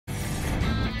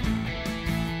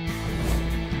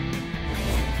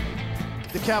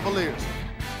the Cavaliers,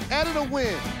 added a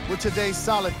win with today's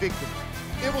solid victory.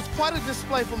 It was quite a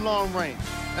display from long range,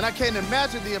 and I can't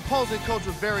imagine the opposing coach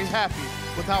was very happy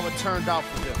with how it turned out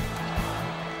for them.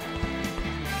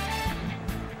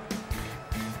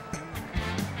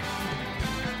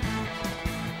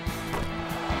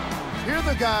 Here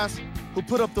are the guys who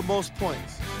put up the most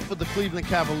points for the Cleveland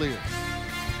Cavaliers.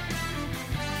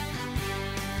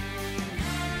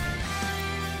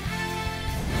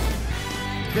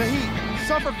 The Heat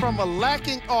suffered from a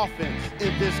lacking offense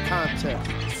in this contest.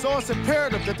 So it's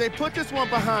imperative that they put this one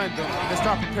behind them and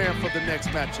start preparing for the next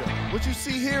matchup. What you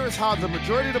see here is how the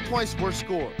majority of the points were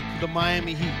scored, the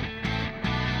Miami Heat.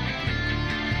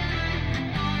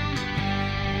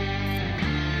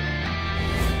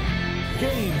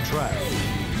 Game draft.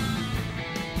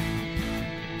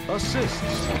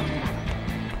 Assists.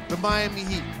 The Miami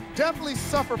Heat definitely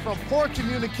suffered from poor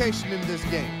communication in this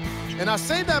game. And I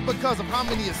say that because of how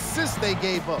many assists they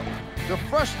gave up. The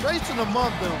frustration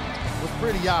among them was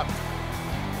pretty obvious.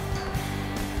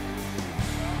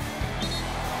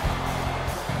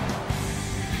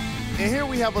 And here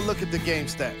we have a look at the game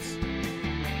stats.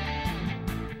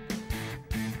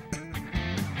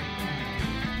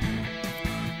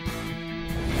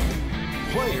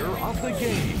 Player of the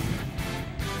game.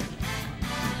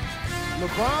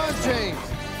 LeBron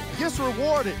James gets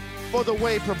rewarded for the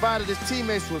way he provided his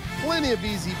teammates with plenty of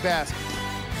easy baskets.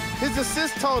 His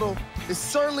assist total is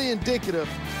certainly indicative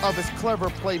of his clever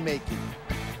playmaking.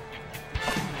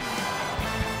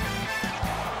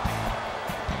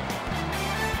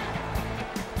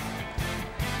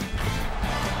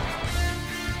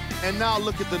 And now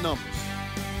look at the numbers.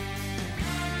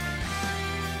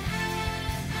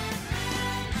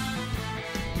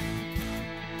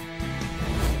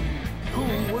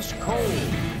 Who was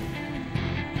cold?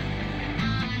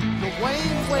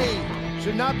 Dwayne Wade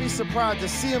should not be surprised to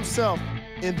see himself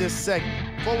in this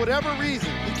segment. For whatever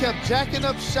reason, he kept jacking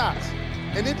up shots,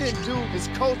 and it didn't do his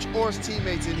coach or his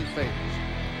teammates any favors.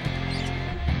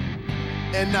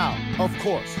 And now, of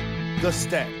course, the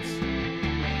stats.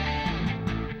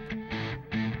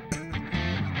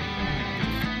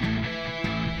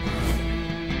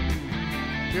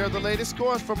 Here are the latest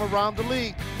scores from around the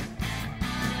league.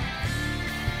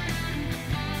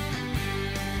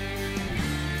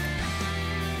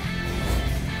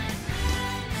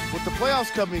 With the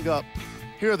playoffs coming up,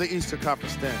 here are the Eastern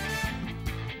Conference standings.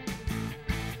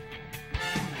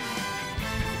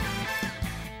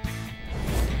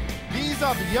 These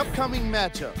are the upcoming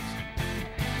matchups.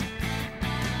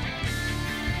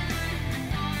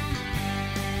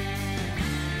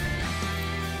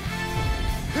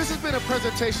 This has been a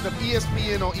presentation of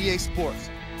ESPN on EA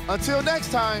Sports. Until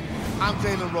next time, I'm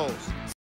Jalen Rose.